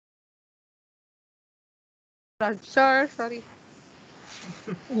Sorry.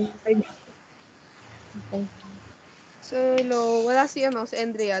 Okay. So, hello. Wala si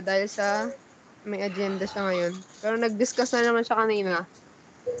Endria dahil sa may agenda siya ngayon. Pero nag-discuss na naman siya kanina.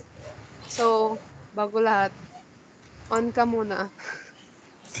 So, bago lahat, on ka muna.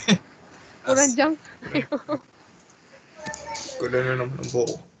 Kurang jump tayo. Gulo na naman ang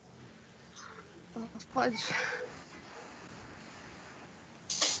buko. Fudge.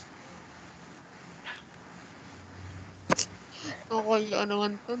 Okay, ano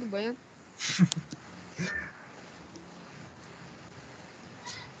naman to? Ano ba yan?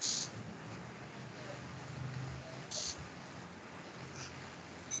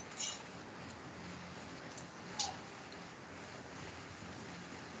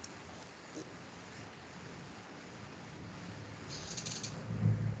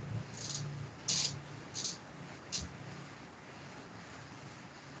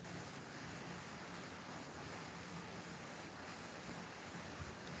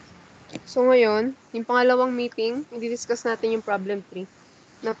 So ngayon, yung pangalawang meeting, i-discuss natin yung problem 3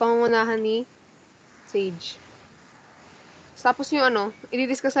 na pangungunahan ni Sage. Tapos yung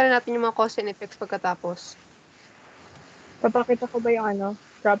i-discuss na rin natin yung mga cause and effects pagkatapos. Papakita ko ba yung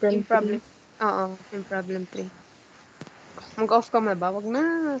problem Yung 3? problem. Oo, yung problem 3. Mag-off ka na ba? Wag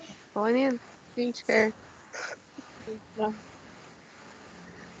na. Okay na yan. Change care.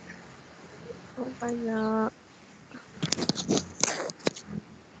 Okay na.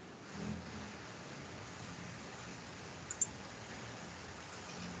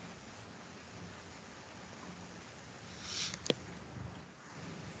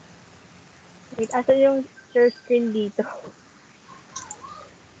 Wait, asa yung share screen dito?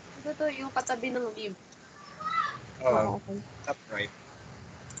 Ito to, yung katabi ng leave. Okay. Top right.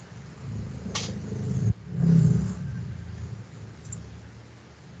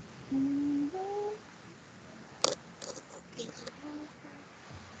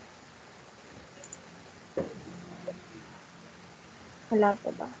 Wala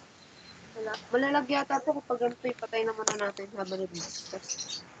pa ba? Wala. Malalag yata to kapag ganito ipatay naman na natin habang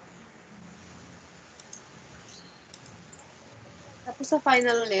nag-discuss. Tapos sa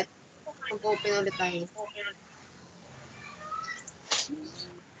final ulit, mag-open ulit tayo.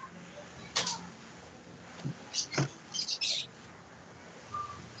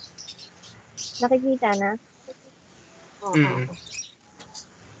 Nakikita na? Oo.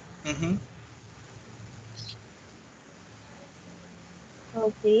 Mm-hmm.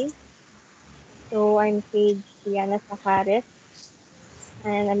 Okay. So, I'm Paige Diana Sacares,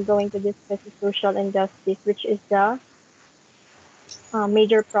 and I'm going to discuss the social injustice, which is the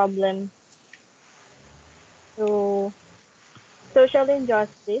major problem. So, social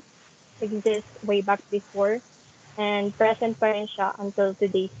injustice exists way back before and present pa rin siya until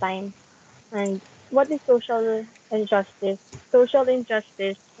today's time. And what is social injustice? Social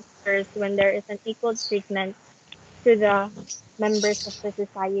injustice occurs when there is an equal treatment to the members of the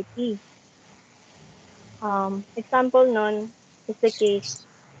society. Example nun is the case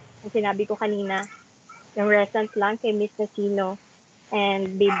na sinabi ko kanina, yung recent lang kay Miss Nasino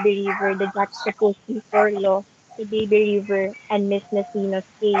and Baby River, the juxtaposition for law to Baby River and Miss Nasino's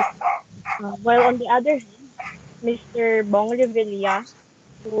case. While on the other hand, Mr. Bong Revilla,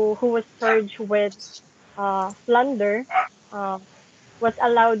 who was charged with plunder, was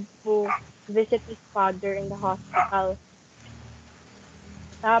allowed to visit his father in the hospital.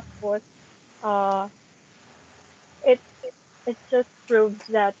 Tapos, uh, it it just proves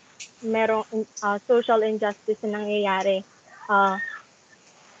that merong social injustice na nangyayari.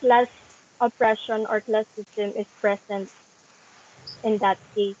 Class oppression or classism is present in that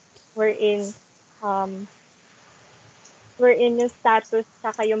case, wherein um, yung status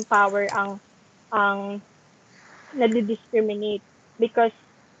saka yung power ang nadi-discriminate because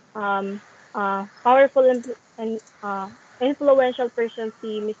powerful and influential person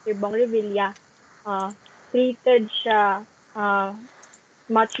si Mr. Bong Revilla, treated siya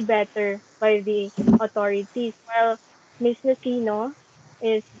much better by the authorities. While Miss Nasino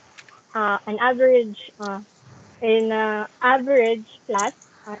is an average in average class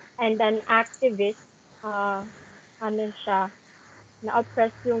and an activist, ano siya,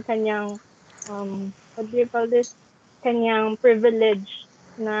 na-oppress yung kanyang what do you call this? Kanyang privilege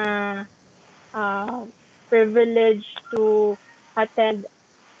na privilege to attend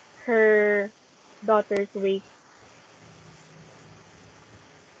her daughter's wake.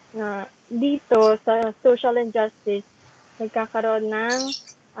 Dito sa social injustice, nagkakaroon ng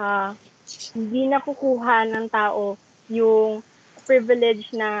hindi nakukuha ng tao yung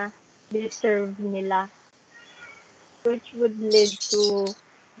privilege na deserve nila, which would lead to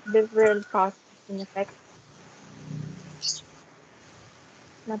different causes and effects.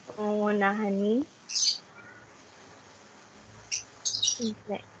 na pangungunahan ni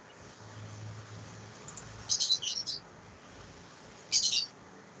Hindi.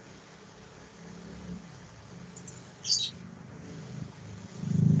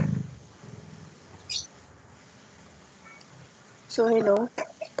 So, hello.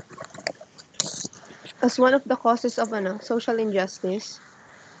 As one of the causes of social injustice,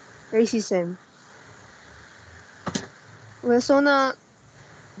 racism. Well, so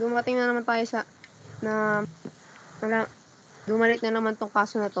dumating na naman tayo sa na na dumalik na naman tong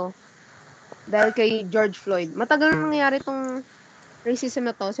kaso na 'to dahil kay George Floyd. Matagal na nangyayari 'tong racism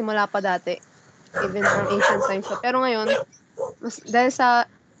na 'to simula pa dati, even from ancient times pa. Pero ngayon, mas dahil sa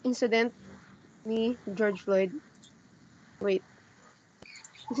incident ni George Floyd. Wait,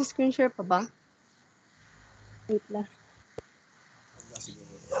 screen share pa ba? Wait lang.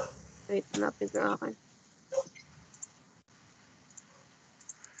 Wait, hanapin ko ang akin.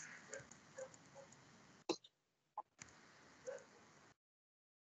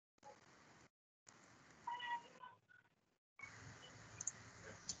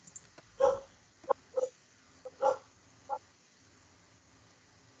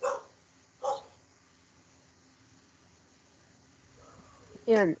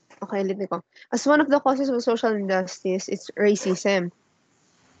 Yan, okay, ulitin ko. As one of the causes of social injustice, it's racism.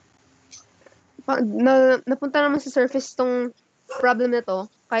 Napunta naman sa surface tong problem na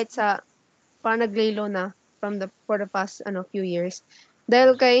to kahit sa parang naglay low na for the past few years.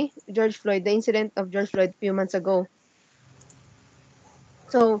 Dahil kay George Floyd, the incident of George Floyd few months ago.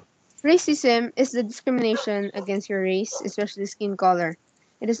 So, racism is the discrimination against your race, especially skin color.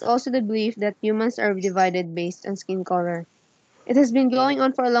 It is also the belief that humans are divided based on skin color. It has been going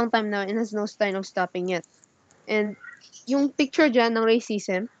on for a long time now and has no sign of stopping yet. And yung picture dyan ng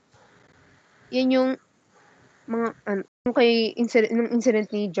racism, yan yung mga yung kay incident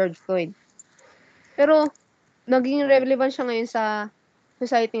ni George Floyd. Pero naging relevant siya ngayon sa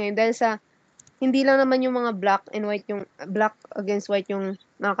society ngayon dahil sa hindi lang naman yung mga black and white yung black against white yung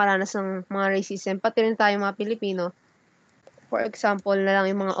nakakaranas ng mga racism, pati rin tayo mga Pilipino. For example, na lang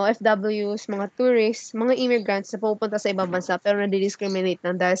yung mga OFWs, mga tourists, mga immigrants na pupunta sa ibang bansa pero nadi-discriminate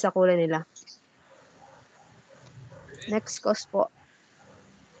lang dahil sa kulay nila. Next cause po.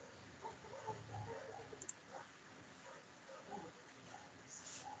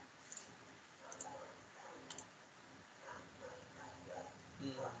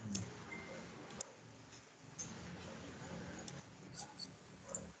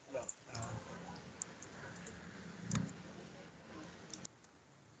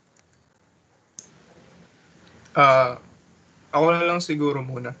 Ako na lang siguro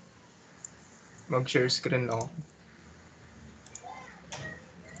muna. Mag-share screen ako.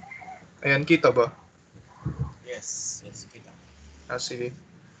 Ayan, kita ba? Yes, kita. Sige.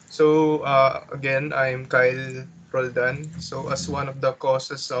 So, again, I'm Kyle Roldan. So, as one of the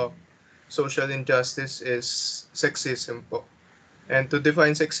causes of social injustice is sexism po. And to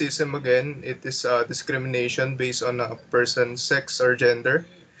define sexism again, it is discrimination based on a person's sex or gender.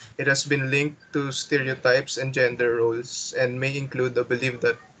 It has been linked to stereotypes and gender roles and may include the belief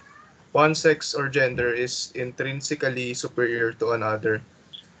that one sex or gender is intrinsically superior to another.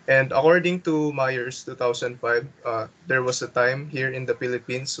 And according to Myers 2005, there was a time here in the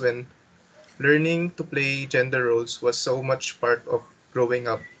Philippines when learning to play gender roles was so much part of growing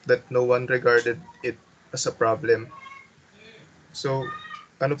up that no one regarded it as a problem. So,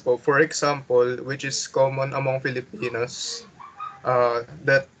 for example, which is common among Filipinos,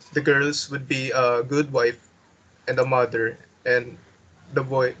 that the girls would be a good wife and a mother, and the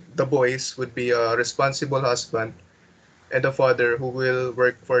boys would be a responsible husband and a father who will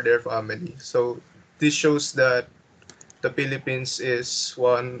work for their family. So this shows that the Philippines is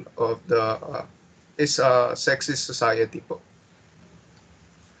one of the is a sexist society po.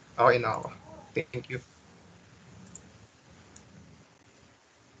 Okay na ako. Thank you.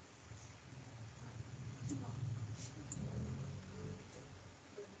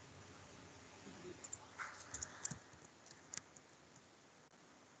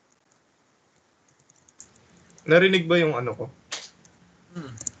 Narinig ba yung ano ko?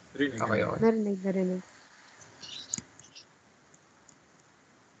 Rinig. Okay. Narinig.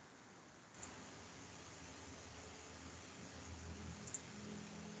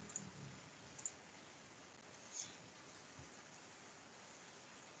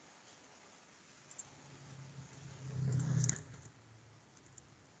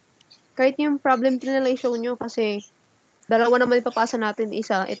 Kahit yung problem 3 na lang i-show nyo kasi dalawa naman ipapasa natin,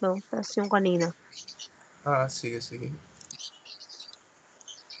 isa ito, tapos yung kanina. Sige.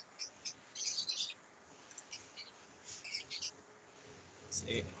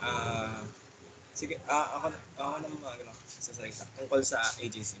 Sige, ako naman sasalita tungkol sa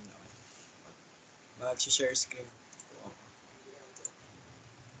ageism naman. Mag-share screen po ako.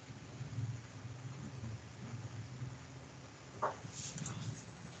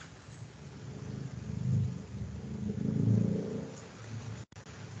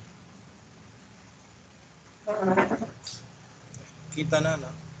 Kita na, no?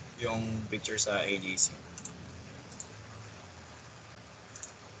 Yung picture sa ageism.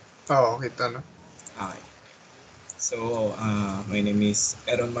 Oo, kita na. Okay. So, my name is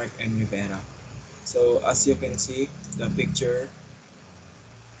Aaron Mark M. Rivera. So, as you can see, the picture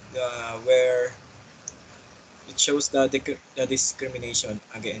where it shows the discrimination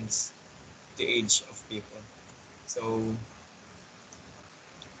against the age of people. So,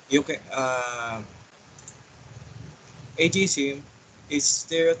 you can ageism is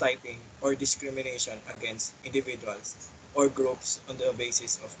stereotyping or discrimination against individuals or groups on the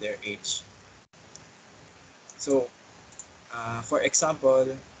basis of their age. So, for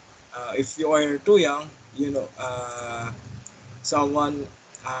example, if you are too young, you know, someone,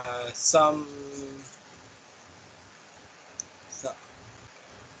 some, sa,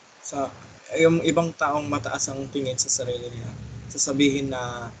 sa, yung ibang taong mataas ang tingin sa sarili nila, sasabihin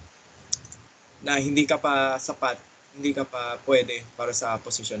na hindi ka pa sapat, hindi ka pa pwede para sa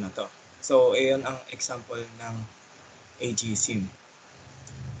posisyon na to. So, iyon ang example ng ageism.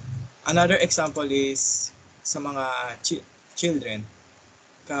 Another example is sa mga children,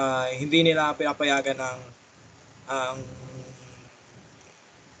 hindi nila pinapayagan ang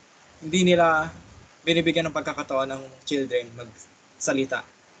hindi nila binibigyan ng pagkakataon ng children magsalita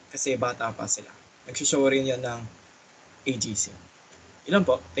kasi bata pa sila. Nagsushow rin yan ng ageism. Ilan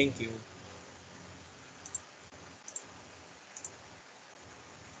po? Thank you.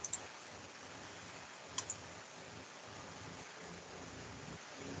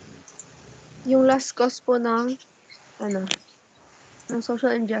 Yung last cause po ng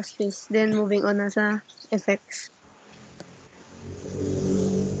social injustice, then moving on na sa effects.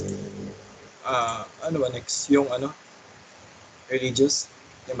 Ano ba next? Yung religious,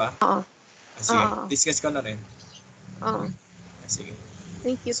 di ba? Oo. Sige, Oo. discuss ko na rin. Oo. Sige.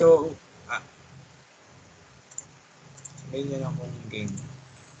 Thank you. So, may nyo na akong game.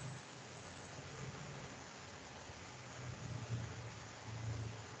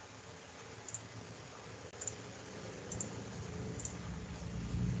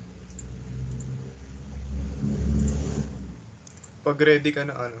 Pag ready ka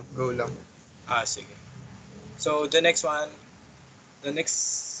na, go lang. Sige. So, the next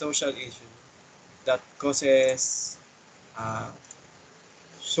social issue that causes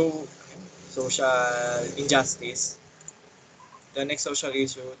social injustice. The next social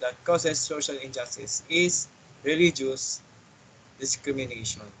issue that causes social injustice is religious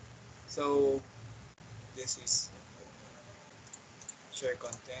discrimination. So, this is share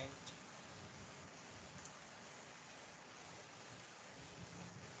content.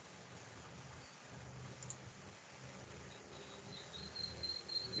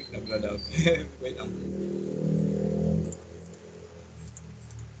 Wait, nagla-lag. Wait lang.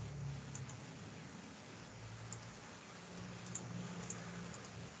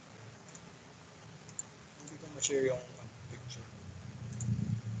 Hindi ko ma-share yung picture.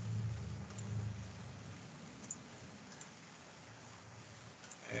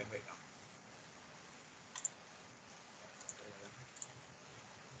 Wait lang.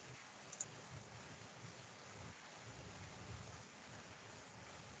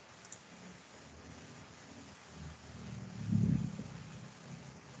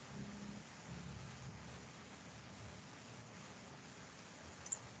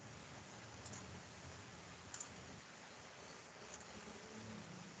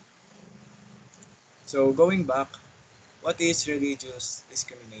 So, going back, what is religious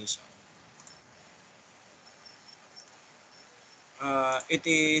discrimination? It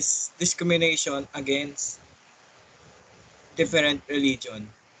is discrimination against different religion.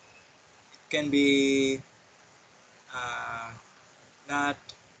 It can be not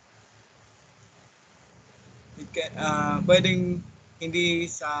pwedeng hindi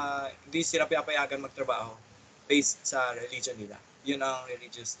sila pinapayagan magtrabaho based sa religion nila. Yun ang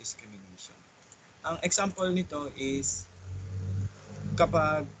religious discrimination. Ang example nito is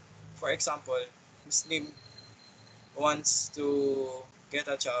kapag, for example, Muslim wants to get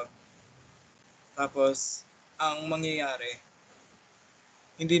a job, tapos ang mangyayari,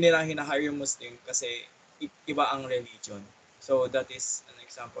 hindi nila hinahire yung Muslim kasi iba ang religion. So that is an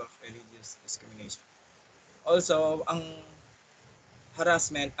example of religious discrimination. Also, ang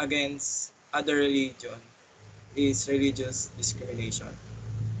harassment against other religion is religious discrimination.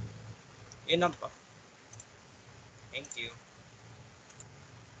 Yun lang po. Thank you.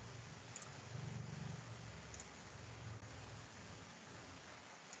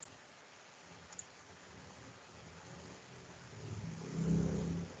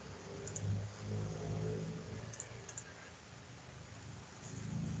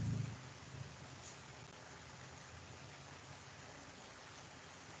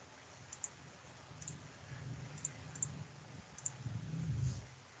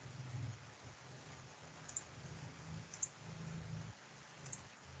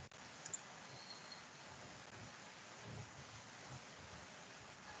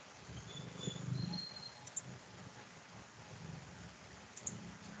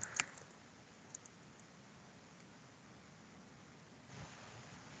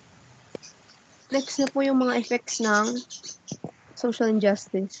 Next na po yung mga effects ng social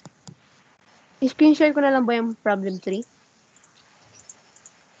injustice. I-screen share ko na lang ba yung problem 3?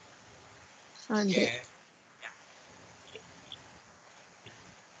 Hindi. Yeah.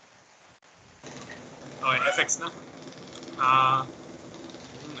 Okay, effects na.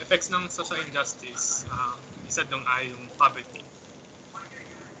 Yung effects ng social injustice, isa doon ay yung poverty.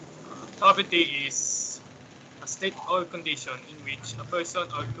 Poverty is a state or condition in which a person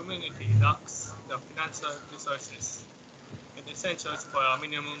or community lacks the financial resources and essentials for a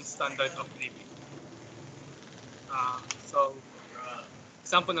minimum standard of living. So,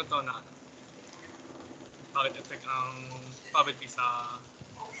 example na to na bakit effect ang poverty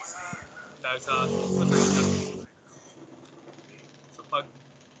dahil sa social injustice. So, pag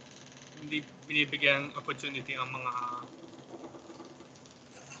hindi binibigyan opportunity ang mga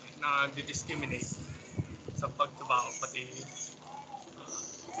na discriminate sa pagtrabaho pati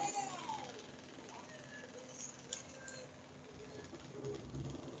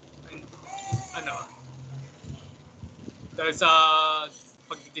ano dahil sa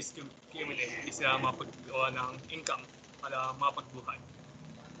pag-discriminate hindi sila mapaggawa ng income para mapagbuhay.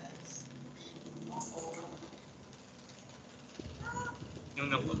 Yung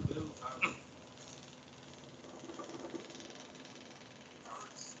na po.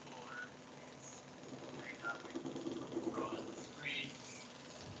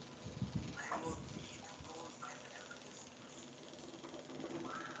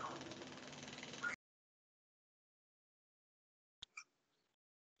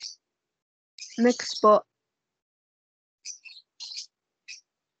 Next po.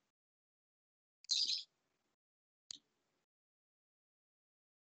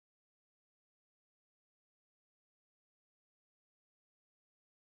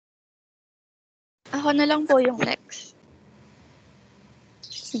 Ako na lang po yung next.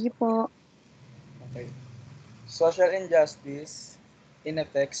 Sige po. Okay. Social injustice in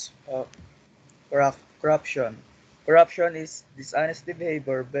effects of corruption. Corruption is dishonest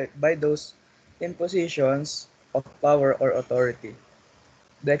behavior by those in positions of power or authority.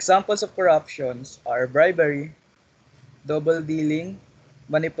 The examples of corruptions are bribery, double dealing,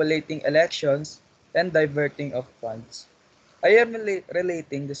 manipulating elections, and diverting of funds. I am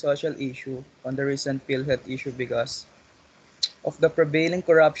relating the social issue on the recent PhilHealth issue because of the prevailing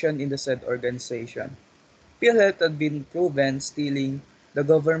corruption in the said organization. PhilHealth had been proven stealing the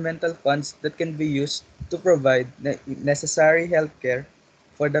governmental funds that can be used to provide necessary healthcare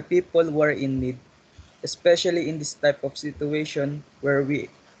for the people who are in need, especially in this type of situation wherein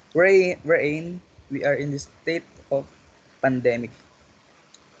we are in this state of pandemic.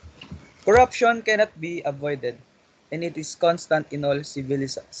 Corruption cannot be avoided, and it is constant in all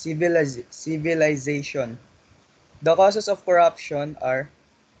civilization. The causes of corruption are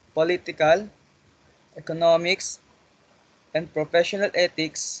political, economics, and professional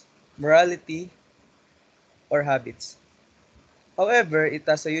ethics, morality, or habits. However, it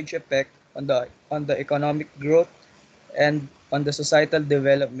has a huge effect on the economic growth and on the societal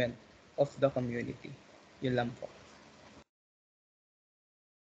development of the community. Yun lang po.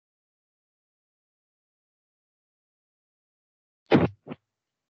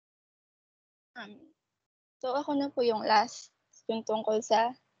 So ako na po yung last, yung tungkol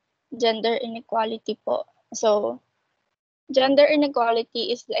sa gender inequality po. So, gender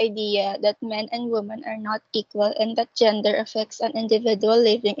inequality is the idea that men and women are not equal and that gender affects an individual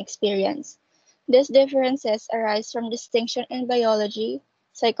living experience. These differences arise from distinction in biology,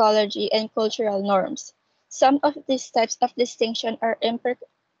 psychology, and cultural norms. Some of these types of distinction are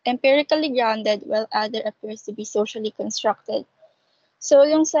empirically grounded while other appears to be socially constructed. So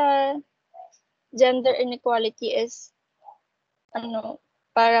yung sa gender inequality is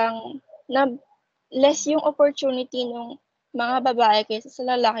parang less yung opportunity ng mga babae kaysa sa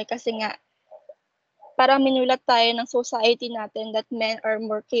lalaki kasi nga parang minulat tayo ng society natin that men are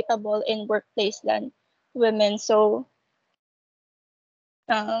more capable in workplace than women. So,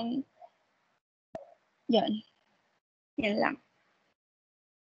 yun. Yun lang.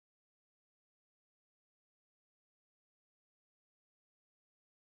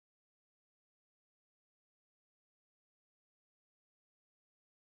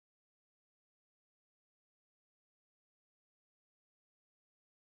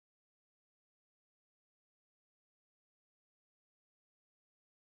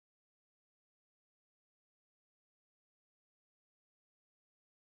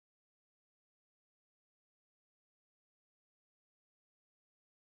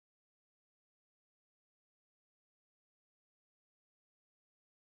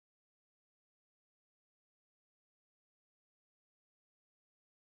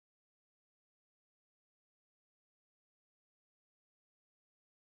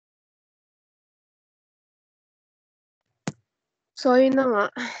 So, ayun na nga,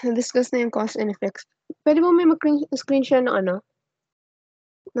 na-discuss na yung cause and effects. Pwede mo may mag-screen share ng ano,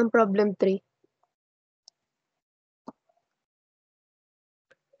 ng problem 3?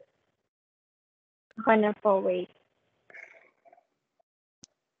 Ako na po, wait.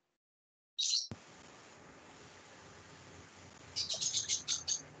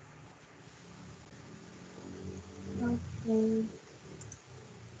 Okay.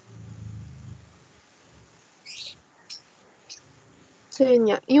 So,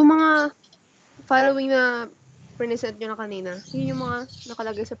 yun nga. Yung mga following na present nyo na kanina, yun yung mga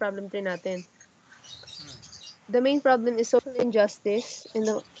nakalagay sa problem 3 natin. The main problem is social injustice, and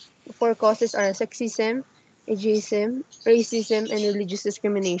the 4 causes are sexism, ageism, racism, and religious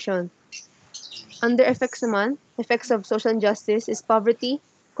discrimination. Under effects naman, effects of social injustice is poverty,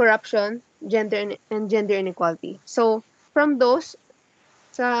 corruption, and gender inequality. So, from those,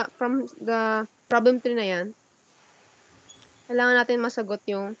 from the problem 3 na yan, kailangan natin masagot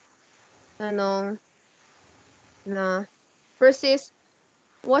yung first is,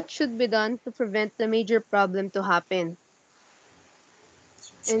 what should be done to prevent the major problem to happen?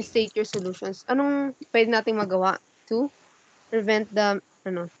 And state your solutions. Anong pwede nating magawa to prevent the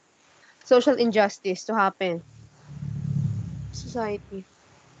social injustice to happen? Society.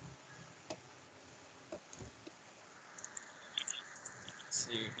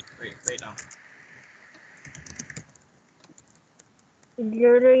 Wait lang.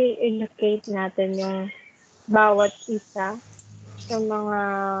 Siguro i-educate natin yung bawat isa sa mga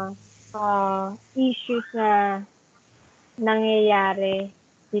issues na nangyayari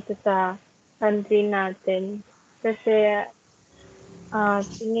dito sa country natin. Kasi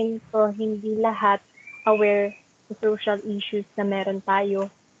tingin ko hindi lahat aware sa social issues na meron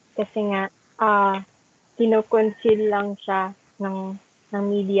tayo. Kasi nga, kinoconceal lang siya ng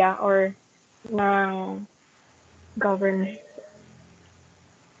media or ng government.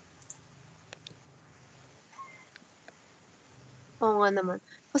 Oo nga naman.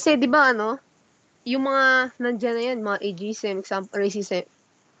 Kasi 'di ba yung mga nandiyan na yan, mga ageism, example, racism,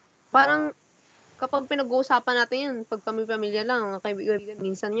 parang kapag pinag-uusapan natin yan, pag pamilya lang, mga kaibigan,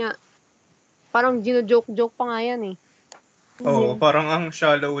 minsan nga, parang gino-joke-joke pa nga yan eh. Oo, parang ang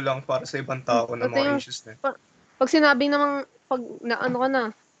shallow lang para sa ibang tao ng Ito mga yung, issues na yun. pag sinabi namang, pag na ka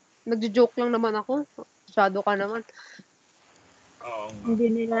na, nagjo-joke lang naman ako, masyado ka naman. Oo nga. Hindi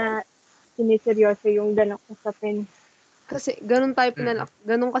nila siniseryoso yung ganong usapin. Kasi ganun tayo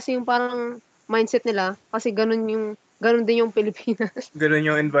ganun kasi yung parang mindset nila, kasi ganun din yung Pilipinas. Ganun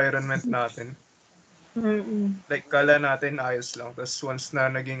yung environment natin. Mm-mm. Like, kala natin ayos lang. Tapos once na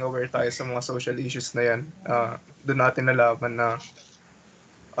naging aware tayo sa mga social issues na yan, doon natin nalaman na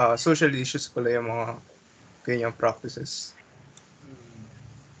social issues pala yung mga ganyang practices.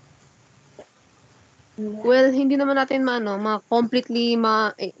 Well, hindi naman natin ma-completely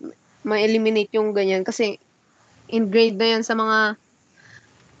ma-eliminate yung ganyan kasi ingrained na yan sa mga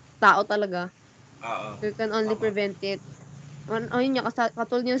tao talaga. Oo. You can only Tama. prevent it. Ayun nga,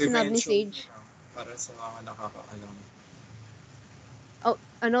 katulad yung sinabi ni Prevention Sage. para sa mga nakakaalam.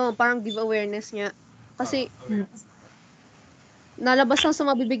 Parang give awareness niya. Kasi Awareness. nalabas lang sa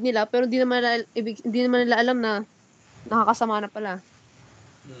mga bibig nila pero hindi naman nila alam na nakakasama na pala.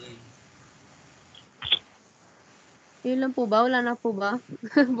 Yun lang po ba? Wala na po ba?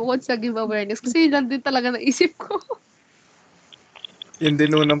 Bukod sa give awareness. Kasi yun lang din talaga naisip ko. Yun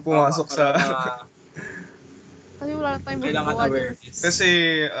din unang pumasok sa... Kasi wala na tayong Kailangan magagawa dyan. awareness.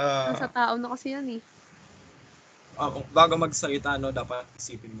 Kasi... Nasa tao na kasi yan eh. Bago magsalita, dapat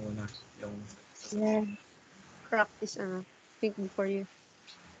isipin muna yung... Yeah. Practice, think before you.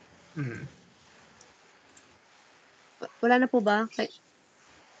 Wala na po ba?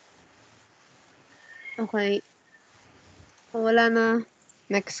 Okay. Wala na.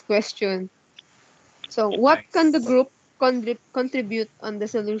 Next question. So, what can the group contribute on the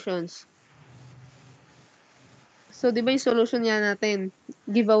solutions? So, di ba yung solution niya natin?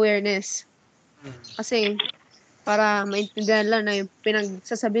 Give awareness. Kasi, para maintindihan lang na yung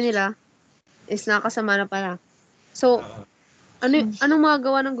pinagsasabi nila is nakakasama na pala. So, anong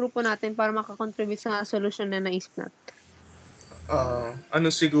magagawa ng grupo natin para makakontribute sa solution na naisip natin? Ano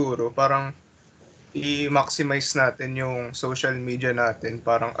siguro, parang i-maximize natin yung social media natin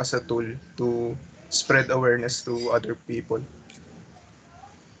parang as a tool to spread awareness to other people.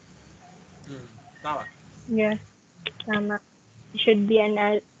 Tama. Yes, tama. You should be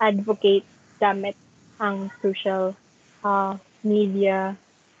an advocate gamit ang social media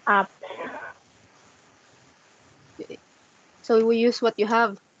apps. So, we use what you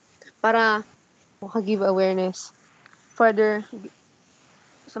have para makagive awareness further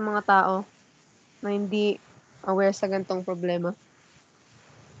sa mga tao na hindi aware sa gantong problema.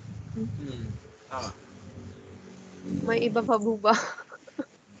 Tama. May iba pa po ba?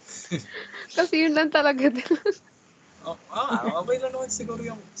 Kasi yun lang talaga. Okay lang naman siguro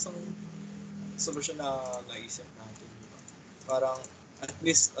yung isang solusyon na naisip natin. Diba? Parang at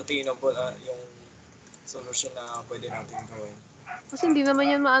least attainable yung solusyon na pwede natin gawin. Kasi hindi naman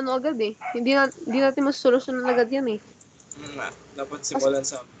yan maano agad eh. Hindi natin masosolusyonan agad yan eh. Dapat simulan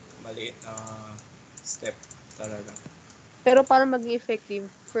sa maliit na step talaga. Pero para maging effective,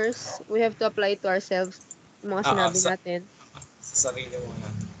 first, we have to apply it to ourselves. Yung mga sinabi natin. Sa sarili mo na.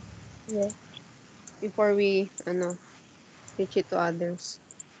 Yes. Before we, teach it to others.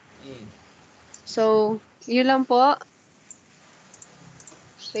 So, yun lang po.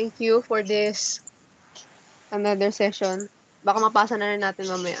 Thank you for this another session. Baka mapasa na rin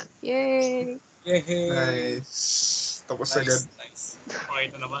natin mamaya. Yay! Yay! Nice. Tapos agad. Nice. Okay,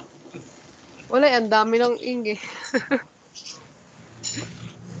 ito na ba? Wala, ang dami ng ing eh.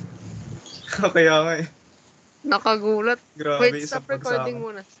 Kaya nga eh. Nakagulat. Grabe, Wait, isang stop recording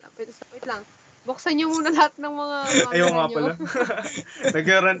pagsama. muna. Wait lang. Buksan nyo muna lahat ng mga Ayaw camera nga nyo. pala.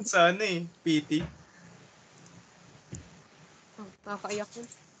 Nag-rant sa PT. Nakakaiyak yun.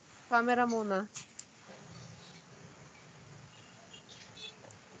 Camera muna.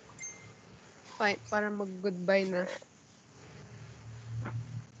 Fine, para mag-goodbye na.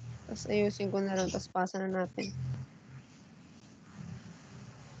 Tapos ayusin ko na lang, tapos pasa na natin.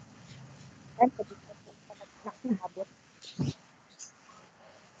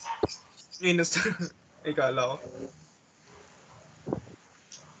 Minus. Ikala ko.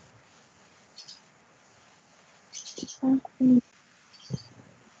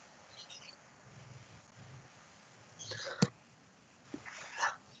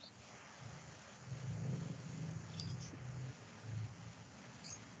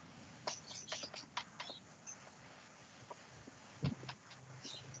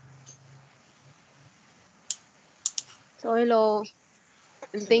 So, hello.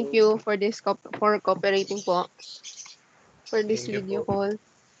 And thank you for this for cooperating po. For this Thank you video po. call.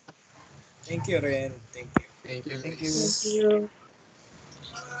 Thank you, Ren. Thank you. Thank you. Thank you.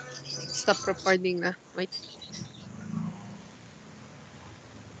 Stop recording na. Wait.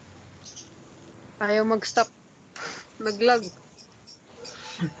 Ayaw mag-stop. Nag-lag.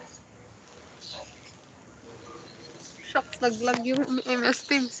 Shucks, nag-lag yung MS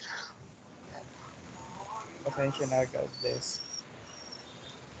Teams. Pasensya na, God bless.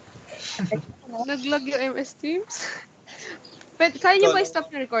 Nag-lag yung MS Teams. But, kaya nyo ba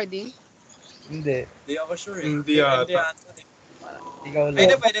i-stop yung recording? Hindi. Hindi ako sure eh. Hindi ata. Ikaw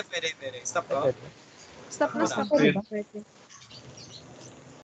lang. Pwede. Stop ko. Pwede. Stop na, Wala. stop na. Pwede. Pwede.